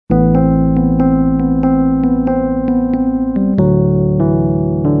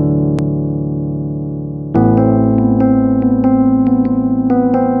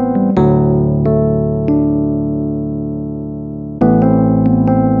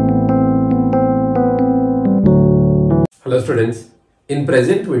Hello students, in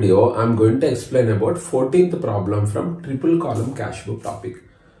present video I am going to explain about 14th problem from triple column cash book topic.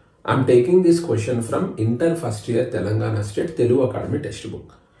 I am taking this question from Inter First Year Telangana State Telugu Academy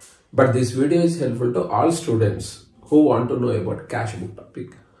textbook. But this video is helpful to all students who want to know about cash book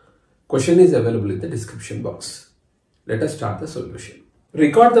topic. Question is available in the description box. Let us start the solution.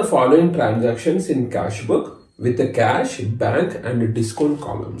 Record the following transactions in cash book with the cash, bank and discount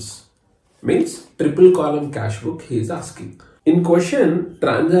columns. Means triple column cash book he is asking. In question,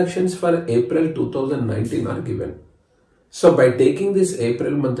 transactions for April 2019 are given. So by taking this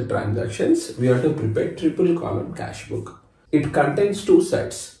April month transactions, we have to prepare triple column cash book. It contains two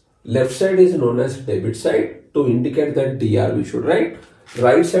sides. Left side is known as debit side to indicate that DR we should write.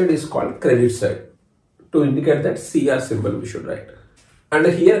 Right side is called credit side to indicate that CR symbol we should write. And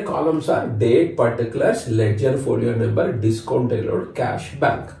here columns are date, particulars, ledger, folio number, discount allowed, cash,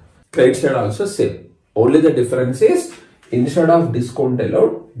 bank. Credit side also same. Only the difference is instead of discount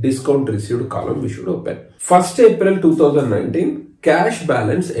allowed, discount received column we should open. 1st April 2019, cash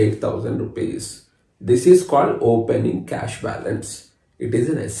balance 8,000 rupees. This is called opening cash balance. It is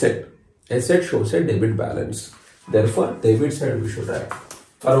an asset. Asset shows a debit balance. Therefore, debit side we should write.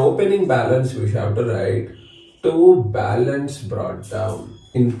 For opening balance, we have to write to balance brought down.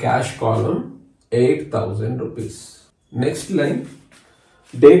 In cash column, 8,000 rupees. Next line.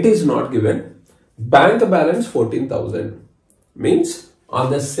 Date is not given. Bank balance 14,000 means on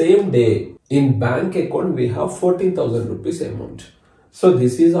the same day in bank account we have 14,000 rupees amount. So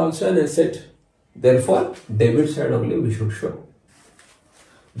this is also an asset. Therefore, debit side only we should show.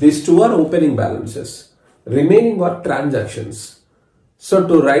 These two are opening balances. Remaining are transactions. So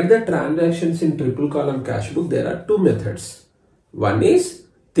to write the transactions in triple column cash book, there are two methods. One is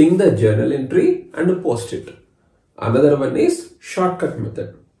think the journal entry and post it. Another one is shortcut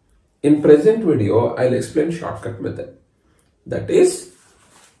method. In present video, I'll explain shortcut method. That is,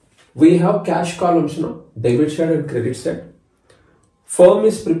 we have cash columns now, debit side and credit side. Firm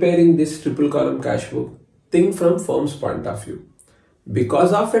is preparing this triple column cash book. Think from firm's point of view.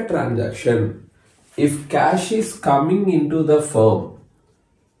 Because of a transaction, if cash is coming into the firm,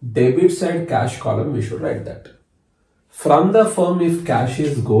 debit side cash column, we should write that. From the firm, if cash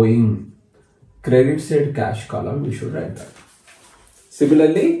is going, credit side cash column, we should write that.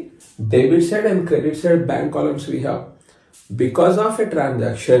 Similarly, debit side and credit side bank columns we have. Because of a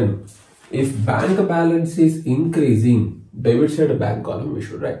transaction, if bank balance is increasing, debit side bank column we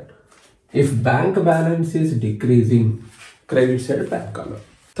should write. If bank balance is decreasing, credit side bank column.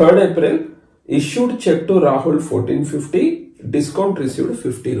 3rd April, issued check to Rahul 1450, discount received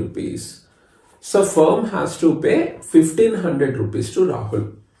 50 rupees. So firm has to pay 1500 rupees to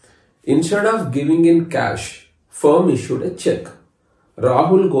Rahul. Instead of giving in cash, firm issued a check.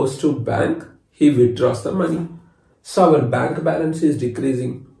 Rahul goes to bank, he withdraws the money. So our bank balance is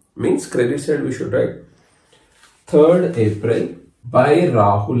decreasing, means credit side we should write. 3rd April, by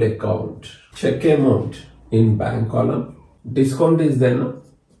Rahul account, check amount in bank column, discount is then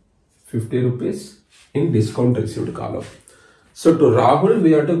 50 rupees in discount received column. So to Rahul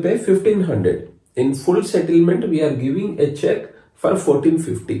we have to pay 1500. In full settlement we are giving a check for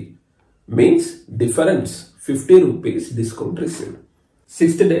 1450. Means difference 50 rupees discount received.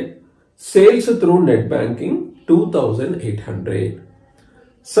 6th day, sales through net banking 2800.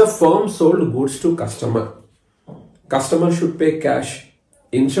 So firm sold goods to customer. Customer should pay cash.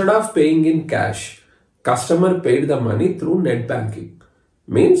 Instead of paying in cash, customer paid the money through net banking.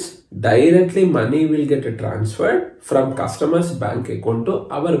 Means directly money will get transferred from customer's bank account to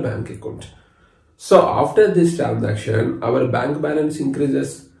our bank account. So after this transaction, our bank balance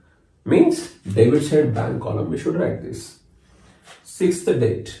increases. Means debit side bank column we should write this. 6th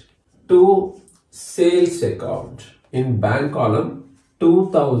date, to sales account in bank column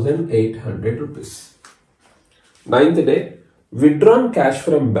 2800 rupees. 9th day, withdrawn cash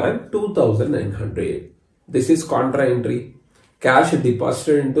from bank 2900. This is contra entry. Cash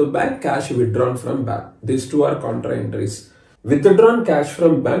deposited into bank, cash withdrawn from bank. These two are contra entries. Withdrawn cash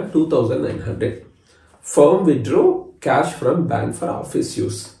from bank 2900. Firm withdrew cash from bank for office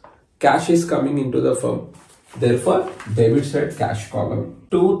use. Cash is coming into the firm. Therefore, debit side cash column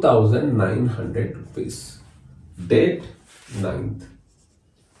 2900 rupees. Date 9th.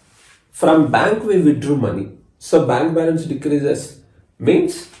 From bank we withdrew money. So bank balance decreases.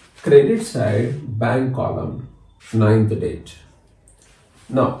 Means credit side bank column 9th date.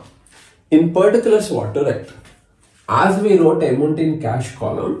 Now, in particulars what to write? As we wrote amount in cash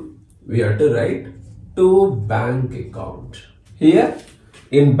column, we have to write to bank account. Here,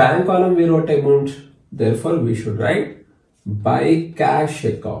 in bank column we wrote amount, therefore we should write by cash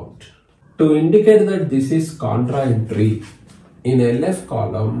account To indicate that this is contra entry, in LF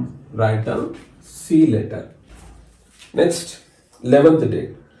column, write down C letter. Next, 11th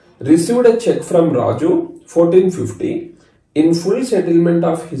date. Received a check from Raju, 1450, in full settlement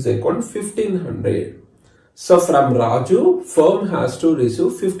of his account, 1500. So from Raju, firm has to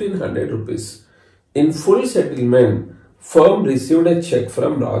receive 1500 rupees. In full settlement, firm received a check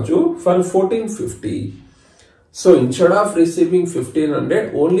from Raju for 1450. So instead of receiving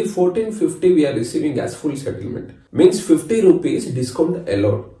 1500, only 1450 we are receiving as full settlement. Means 50 rupees discount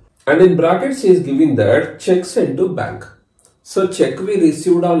allowed. And in brackets he is giving that check sent to bank. So check we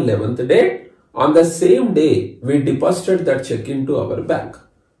received on 11th date. On the same day, we deposited that check into our bank.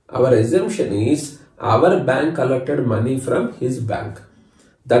 Our assumption is our bank collected money from his bank.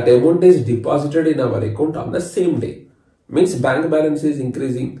 That amount is deposited in our account on the same day. Means bank balance is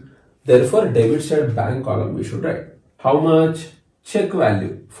increasing. Therefore, debit side bank column we should write. How much? Check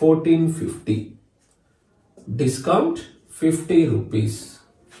value 1450. Discount 50 rupees.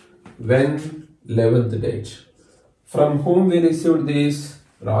 When? 11th date. From whom we received this?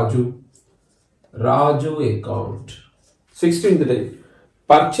 Raju. Raju account. 16th date.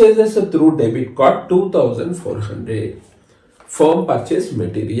 Purchases through debit card 2400. Firm purchase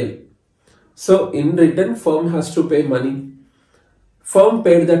material. So in return, firm has to pay money. Firm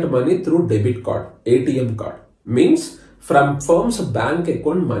paid that money through debit card, ATM card. Means from firm's bank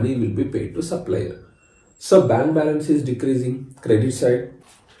account, money will be paid to supplier. So bank balance is decreasing, credit side.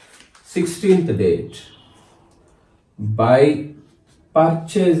 16th date. By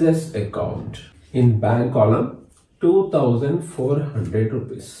purchases account, in bank column, 2400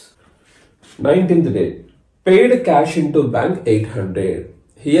 rupees. 19th date. Paid cash into bank 800.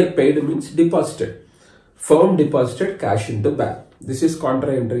 Here paid means deposited. Firm deposited cash into bank. This is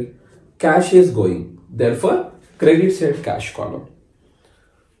contra entry. Cash is going. Therefore, credit side cash column.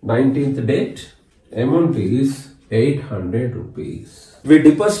 19th date. Amount is 800 rupees. We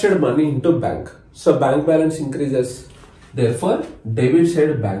deposited money into bank. So bank balance increases. Therefore, debit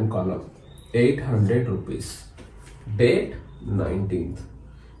side bank column. 800 rupees. Date 19th.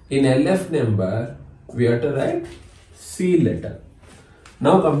 In LF number, we have to write C letter.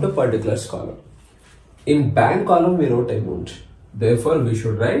 Now come to particulars column. In bank column, we wrote amount. Therefore, we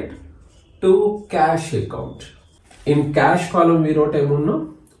should write to cash account. In cash column, we wrote amount,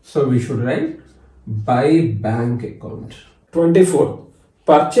 no? So, we should write by bank account. 24.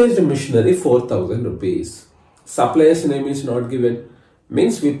 Purchased machinery 4000 rupees. Supplier's name is not given.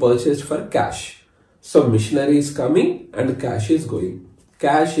 Means we purchased for cash. So, machinery is coming and cash is going.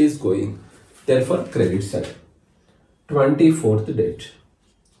 Cash is going. Therefore, credit side. 24th date.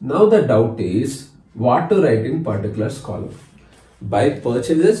 Now the doubt is what to write in particulars column. By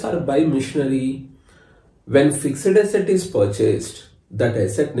purchases or by machinery. When fixed asset is purchased, that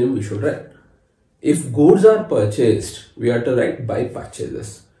asset name we should write. If goods are purchased, we have to write by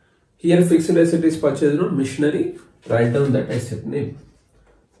purchases. Here fixed asset is purchased, no machinery. Write down that asset name.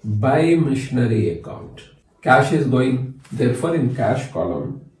 By machinery account. Cash is going. Therefore, in cash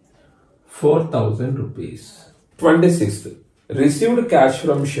column, 4000 rupees. 26th. Received cash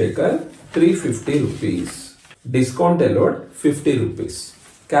from Cheque 350 rupees. Discount allowed 50 rupees.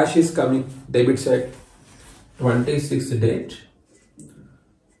 Cash is coming. Debit side. 26th date.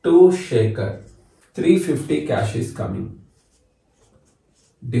 To Cheque 350 cash is coming.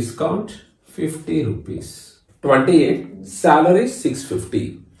 Discount 50 rupees. 28. Salary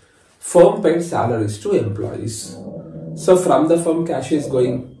 650. Firm paid salaries to employees. So from the firm cash is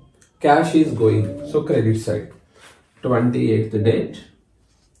going. Cash is going. So credit side. 28th date.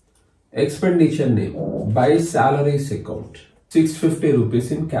 Expenditure name. By salaries account. 650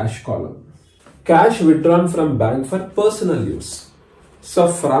 rupees in cash column. Cash withdrawn from bank for personal use. So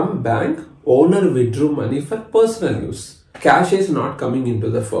from bank, owner withdrew money for personal use. Cash is not coming into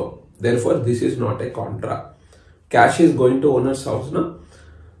the firm. Therefore, this is not a contra. Cash is going to owner's house now.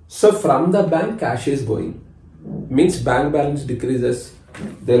 So from the bank, cash is going. Means bank balance decreases.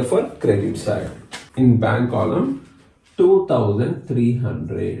 Therefore, credit side. In bank column,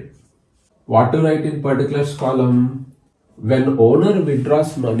 2300. What to write in particulars column? When owner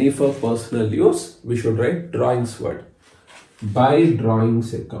withdraws money for personal use, we should write drawings word. By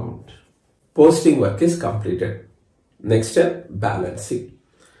drawings account. Posting work is completed. Next step, balancing.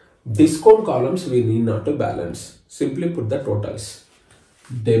 Discount columns we need not to balance. Simply put the totals.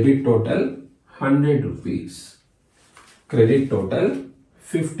 Debit total 100 rupees. Credit total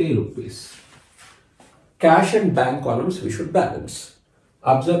 50 rupees. Cash and bank columns we should balance.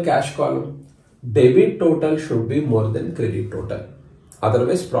 Observe cash column. Debit total should be more than credit total.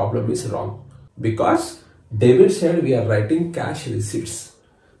 Otherwise problem is wrong. Because debit side we are writing cash receipts.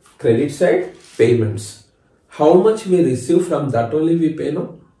 Credit side, payments. How much we receive from that only we pay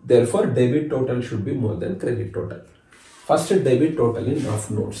now. Therefore, debit total should be more than credit total. First, debit total in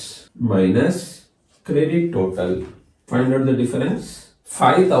rough notes minus credit total. Find out the difference.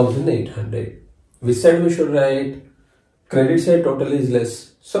 5,800. Which side we should write? Credit side total is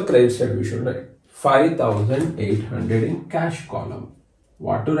less. So, credit side we should write 5,800 in cash column.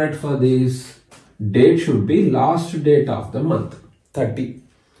 What to write for this? Date should be last date of the month, 30.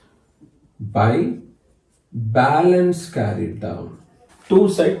 By balance carried down. Two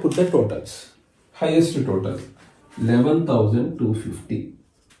side put the totals. Highest total 11,250.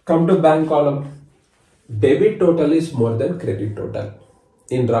 Come to bank column. Debit total is more than credit total.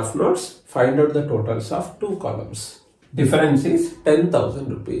 In rough notes, find out the totals of two columns. Difference is 10,000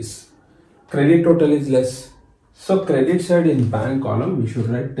 rupees. Credit total is less. So credit side in bank column we should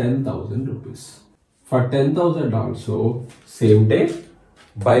write 10,000 rupees. For 10,000 also same day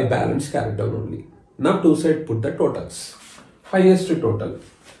by balance carried down only. Now two side put the totals. Highest total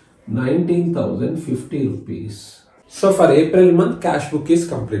 19,050 rupees. So for April month cash book is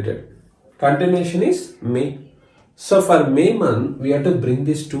completed. Continuation is May. So for May month we have to bring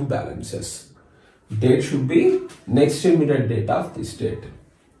these two balances. Date should be next immediate date of this date.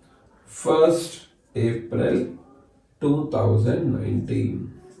 1st April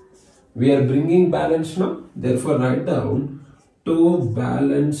 2019. We are bringing balance now. Therefore write down to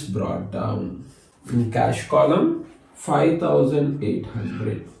balance brought down. In cash column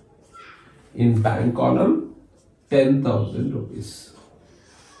 5,800. In bank column 10,000 rupees.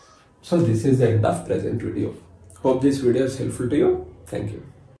 So this is the end of present video. Hope this video is helpful to you. Thank you.